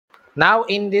Now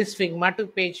in this Figma to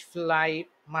Pagefly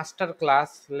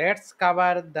masterclass, let's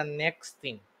cover the next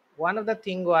thing. One of the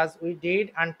thing was we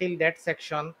did until that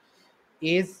section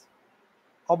is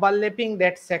overlapping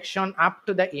that section up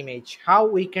to the image. How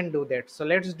we can do that? So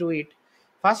let's do it.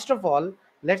 First of all,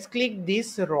 let's click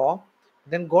this row,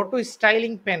 then go to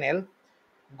styling panel,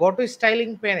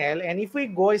 and if we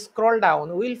go scroll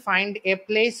down, we'll find a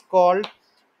place called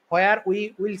where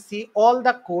we will see all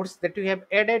the codes that we have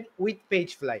added with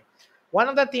Pagefly. One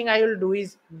of the thing I will do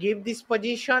is give this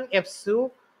position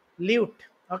absolute.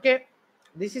 Okay,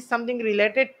 this is something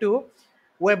related to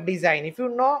web design. If you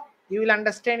know, you will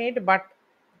understand it, but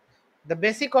the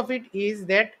basic of it is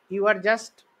that you are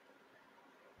just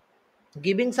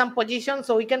giving some position,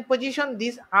 so we can position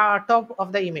this top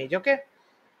of the image. Okay,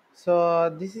 so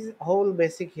this is whole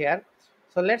basic here.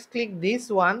 So let's click this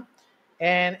one,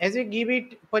 and as we give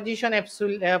it position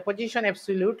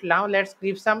absolute, now let's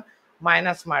give some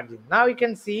minus margin. Now you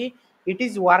can see it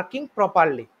is working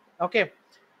properly. Okay,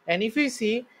 and if you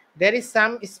see, there is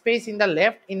some space in the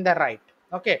left, in the right.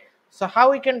 Okay, so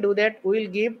how we can do that? We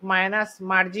will give minus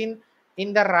margin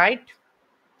in the right,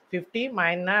 50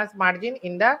 minus margin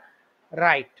in the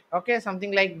right. Okay,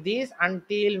 something like this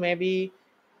until maybe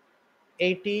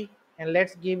 80, and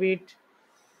let's give it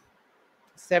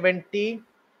 70.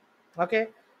 Okay,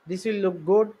 this will look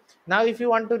good. Now if you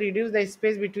want to reduce the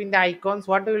space between the icons,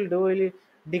 what we will do, we will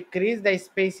decrease the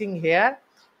spacing here,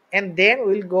 and then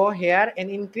we'll go here and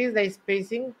increase the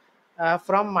spacing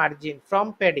from margin,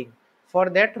 from padding for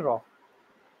that row.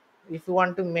 If you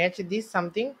want to match this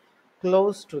something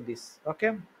close to this.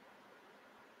 Okay,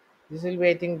 this will be,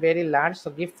 I think, very large,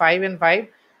 so give 5 and 5.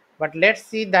 But let's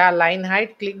see the line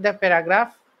height. Click the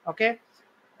paragraph. Okay,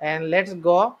 and let's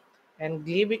go and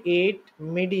give it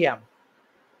medium,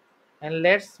 and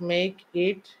let's make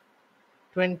it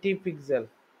 20 pixel.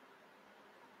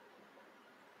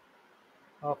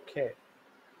 Okay,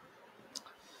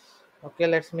 okay,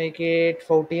 let's make it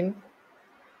 14,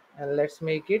 and let's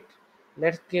make it,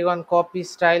 let's click on copy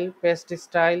style, paste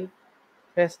style,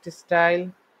 paste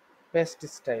style, paste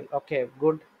style. Okay,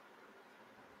 good.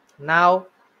 Now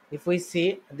if we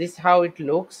see this how it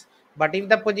looks, but if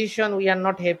the position we are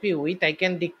not happy with, I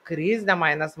can decrease the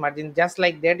minus margin just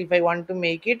like that. If I want to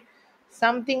make it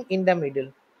something in the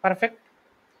middle, perfect.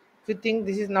 If you think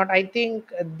this is not, I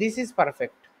think this is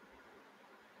perfect.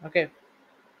 Okay,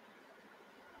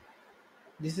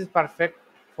 this is perfect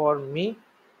for me,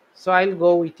 so I'll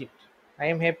go with it. I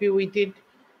am happy with it.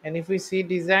 And if we see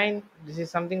design, this is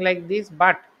something like this,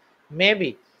 but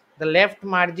maybe the left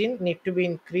margin need to be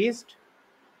increased.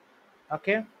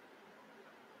 Okay,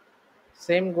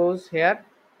 same goes here.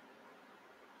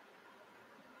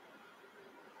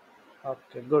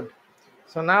 Okay, good.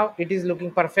 So now it is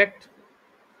looking perfect.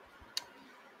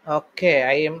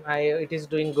 Okay, I it is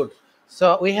doing good.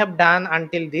 So we have done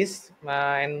until this,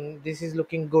 and this is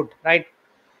looking good, right?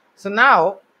 So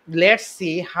now let's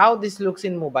see how this looks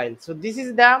in mobile. So this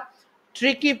is the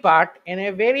tricky part and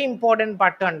a very important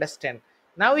part to understand.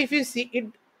 Now if you see it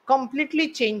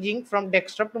completely changing from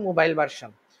desktop to mobile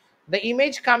version, the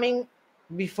image coming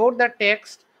before the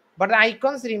text, but the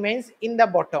icons remains in the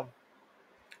bottom,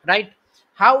 right?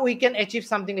 How we can achieve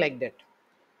something like that?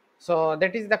 So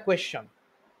that is the question.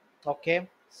 Okay,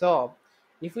 so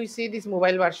if we see this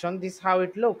mobile version, this how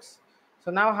it looks. So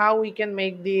now how we can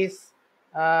make this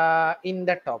in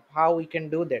the top, how we can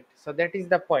do that? So that is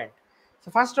the point.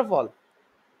 So first of all,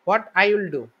 what I will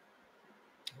do,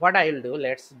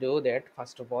 let's do that.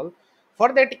 First of all,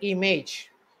 for that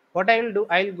image, what I will do,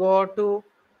 I'll go to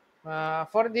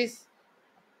for this,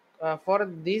 what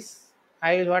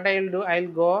I will do, I'll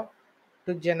go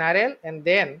to general, and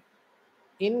then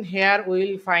in here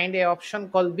we will find a option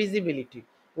called visibility.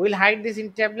 We'll hide this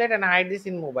in tablet and hide this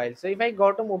in mobile. So if I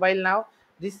go to mobile now,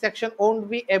 this section won't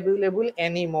be available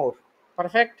anymore.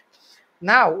 Perfect.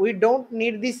 Now we don't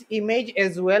need this image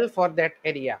as well for that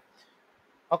area.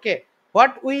 Okay,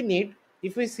 what we need,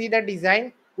 if we see the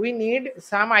design, we need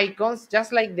some icons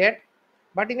just like that,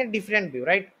 but in a different view,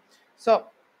 right? So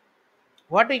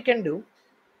what we can do,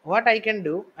 I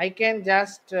can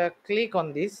just click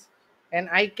on this, and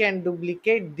I can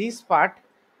duplicate this part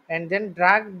and then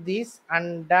drag this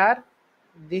under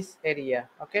this area.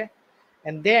 Okay,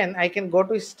 and then I can go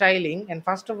to styling, and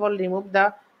first of all remove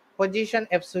the position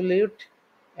absolute,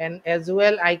 and as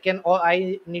well I can, or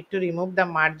I need to remove the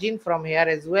margin from here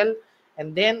as well,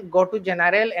 and then go to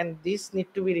general, and this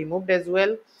need to be removed as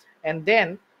well, and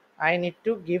then I need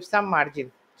to give some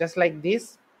margin just like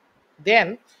this.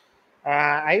 Then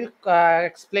I'll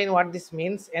explain what this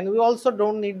means, and we also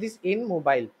don't need this in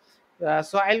mobile.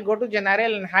 So I'll go to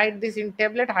general and hide this in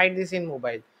tablet, hide this in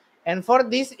mobile. And for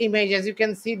this image, as you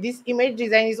can see, this image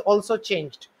design is also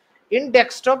changed. In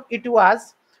desktop it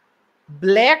was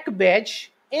black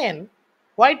badge and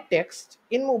white text.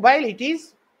 In mobile it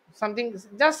is something,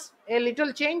 just a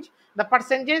little change, the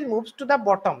percentage moves to the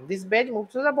bottom, this badge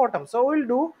moves to the bottom. So we'll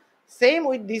do same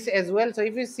with this as well. So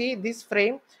if you see this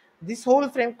frame, this whole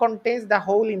frame contains the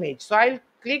whole image. So I'll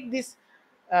click this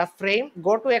frame,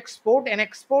 go to export and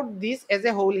export this as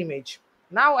a whole image.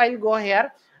 Now I'll go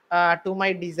here to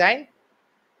my design.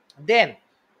 Then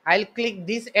I'll click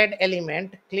this add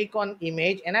element, click on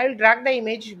image, and I will drag the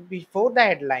image before the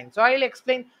headline. So I'll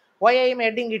explain why I am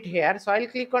adding it here. So I'll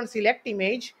click on select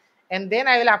image, and then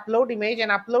I will upload image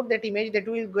and upload that image that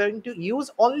we are going to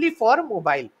use only for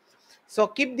mobile. So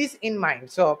keep this in mind.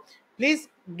 So please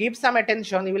give some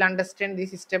attention, you will understand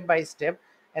this step by step.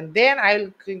 And then I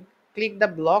will click the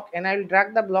block and I will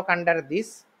drag the block under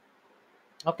this.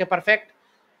 Okay, perfect.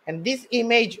 And this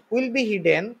image will be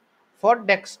hidden for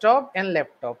desktop and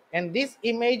laptop, and this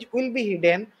image will be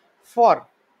hidden for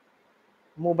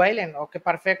mobile. And okay,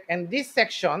 perfect. And this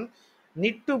section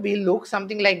need to be look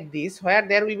something like this, where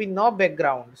there will be no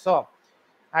background. So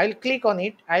I'll click on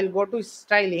it, I'll go to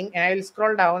styling and I will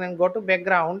scroll down and go to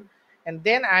background, and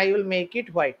then I will make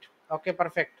it white. Okay,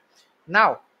 perfect.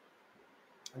 Now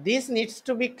this needs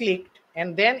to be clicked,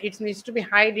 and then it needs to be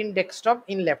hide in desktop,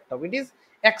 in laptop. It is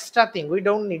extra thing, we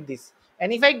don't need this.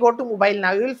 And if I go to mobile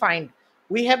now, you will find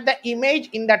we have the image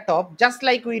in the top, just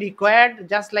like we required,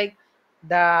 just like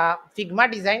the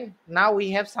Figma design. Now we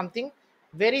have something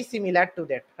very similar to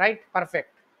that, right?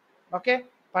 Perfect. Okay,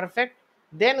 perfect.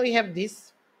 Then we have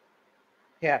this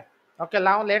here. Okay,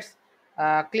 now let's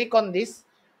click on this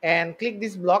and click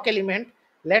this block element.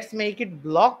 Let's make it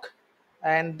block,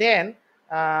 and then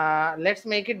let's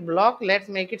make it block, let's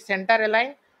make it center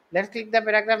align. Let's click the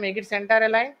paragraph, make it center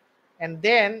align, and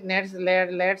then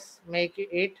let's make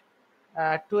it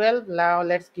 12. Now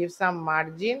let's give some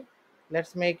margin,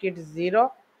 let's make it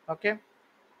 0. Okay,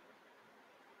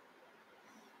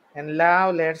 and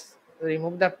now let's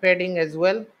remove the padding as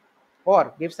well,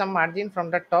 or give some margin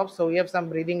from the top, so we have some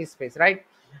breathing space, right?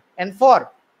 And for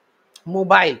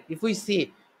mobile, if we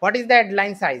see what is the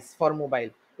headline size for mobile,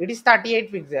 it is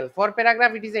 38 pixel. For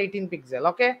paragraph it is 18 pixel.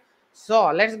 Okay,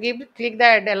 so let's click the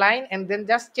headline and then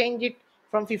just change it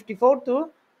from 54 to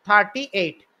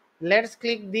 38. Let's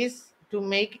click this to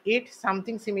make it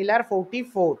something similar,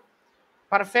 44.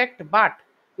 Perfect. But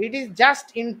it is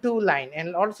just in two line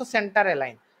and also center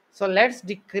align. So let's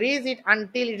decrease it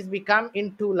until it's become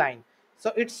in two line.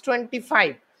 So it's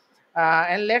 25,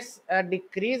 and let's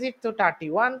decrease it to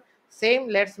 31. Same,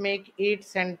 let's make it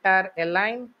center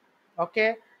align.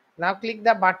 Okay, now click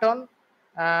the button,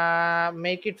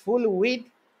 make it full width.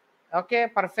 Okay,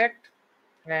 perfect.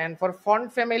 And for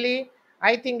font family,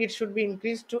 I think it should be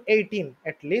increased to 18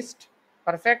 at least.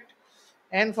 Perfect.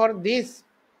 And for this,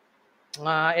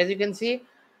 as you can see,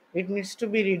 it needs to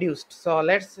be reduced, so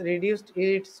let's reduce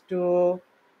it to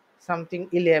something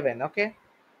 11. Okay,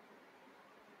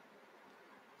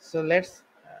 so let's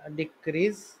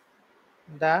decrease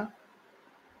the,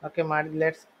 okay,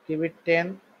 let's give it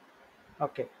 10.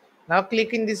 Okay, now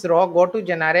click in this row, go to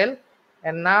general,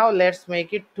 and now let's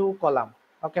make it 2 column.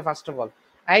 Okay, first of all,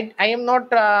 I am not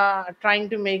trying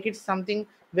to make it something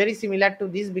very similar to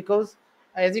this, because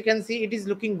as you can see it is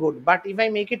looking good, but if I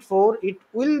make it 4, it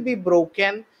will be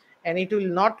broken and it will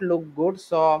not look good.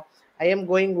 So I am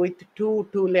going with two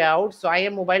layouts, so I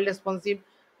am mobile responsive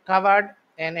covered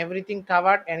and everything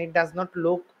covered, and it does not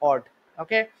look odd.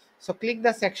 Okay, so click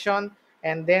the section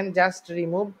and then just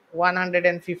remove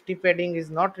 150. Padding is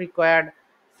not required,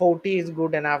 40 is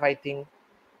good enough, I think.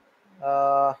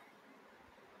 uh,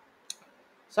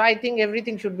 so I think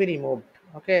everything should be removed.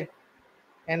 Okay,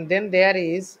 and then there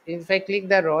is, if I click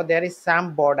the row, there is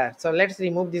some border, so let's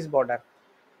remove this border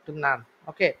to none.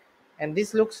 Okay, and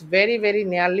this looks very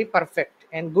nearly perfect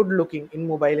and good looking in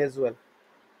mobile as well.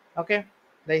 Okay,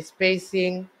 the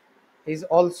spacing is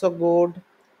also good,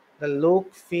 the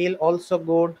look feel also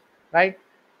good, right?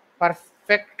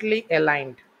 Perfectly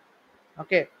aligned.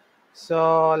 Okay,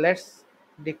 so let's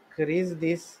decrease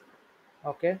this.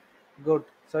 Okay, good,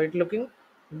 so it looking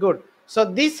good. So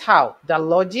this how the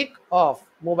logic of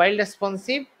mobile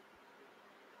responsive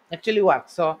actually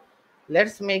works. So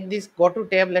let's make this, go to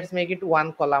tab, let's make it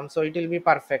 1 column, so it will be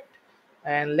perfect.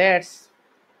 And let's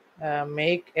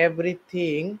make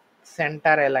everything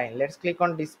center align. Let's click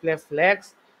on display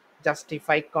flex,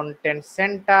 justify content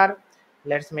center.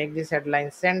 Let's make this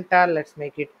headline center, let's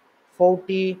make it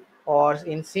 40, or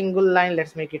in single line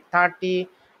let's make it 30,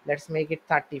 let's make it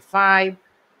 35.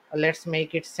 Let's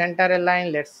make it center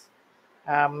align, let's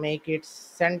make it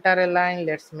center align,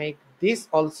 let's make this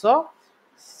also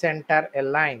center a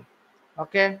line.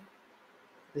 Okay,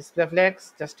 display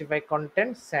flex, justify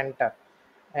content, center.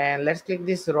 And let's click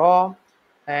this raw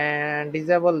and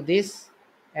disable this.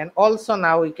 And also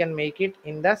now we can make it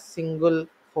in the single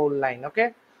fold line.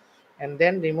 Okay, and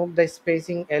then remove the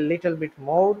spacing a little bit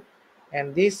more.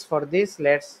 And this, for this,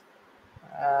 let's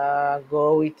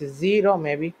go with 0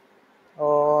 maybe,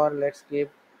 or let's give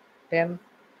 10.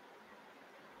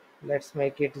 Let's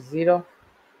make it 0,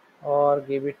 or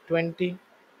give it 20.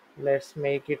 Let's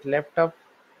make it left up.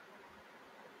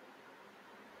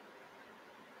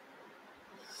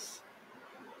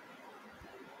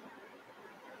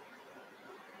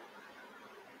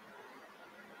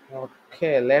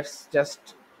 Okay, let's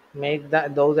just make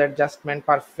those adjustment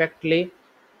perfectly.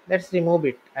 Let's remove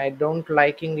it. I don't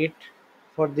liking it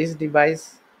for this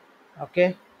device.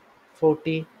 Okay,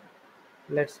 40.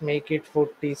 Let's make it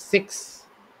 46.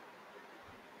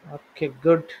 Okay,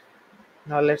 good.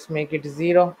 Now let's make it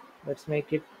 0. Let's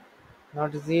make it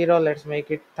not 0. Let's make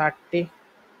it 30.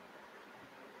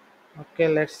 Okay,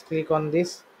 let's click on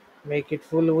this. Make it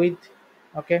full width.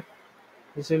 Okay,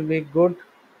 this will be good.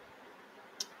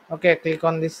 Okay, click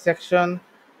on this section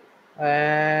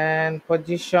and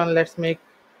position. Let's make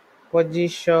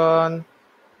position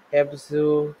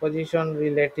absolute, position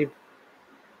relative.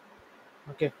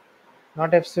 Okay,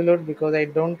 not absolute because I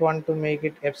don't want to make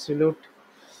it absolute.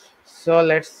 So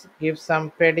let's give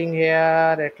some padding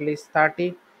here, at least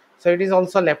 30. So it is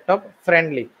also laptop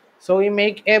friendly. So we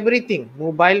make everything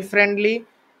mobile friendly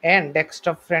and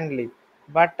desktop friendly,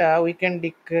 but we can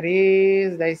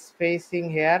decrease the spacing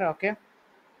here. Okay,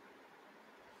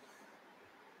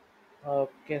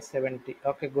 okay, 70.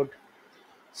 Okay, good.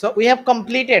 So we have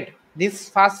completed this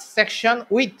first section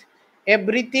with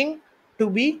everything to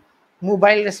be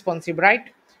mobile responsive,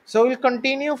 right? So we'll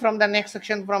continue from the next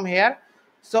section from here.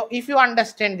 So if you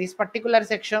understand this particular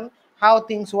section, how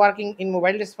things working in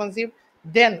mobile responsive,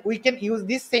 then we can use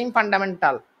this same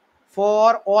fundamental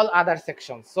for all other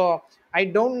sections. So I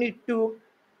don't need to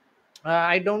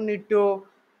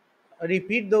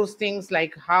repeat those things,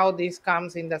 like how this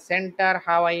comes in the center,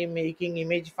 how I am making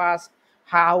image fast,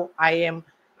 how I am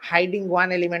hiding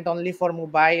one element only for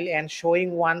mobile and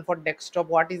showing one for desktop,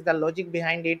 what is the logic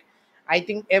behind it. I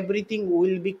think everything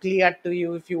will be clear to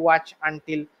you if you watch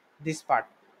until this part.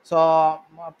 So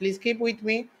please keep with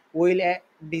me. We'll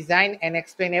design and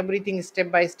explain everything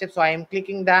step by step. So I am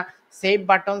clicking the save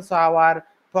button, so our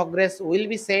progress will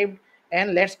be saved.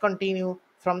 And let's continue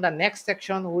from the next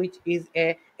section, which is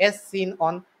a as seen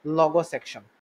on logo section.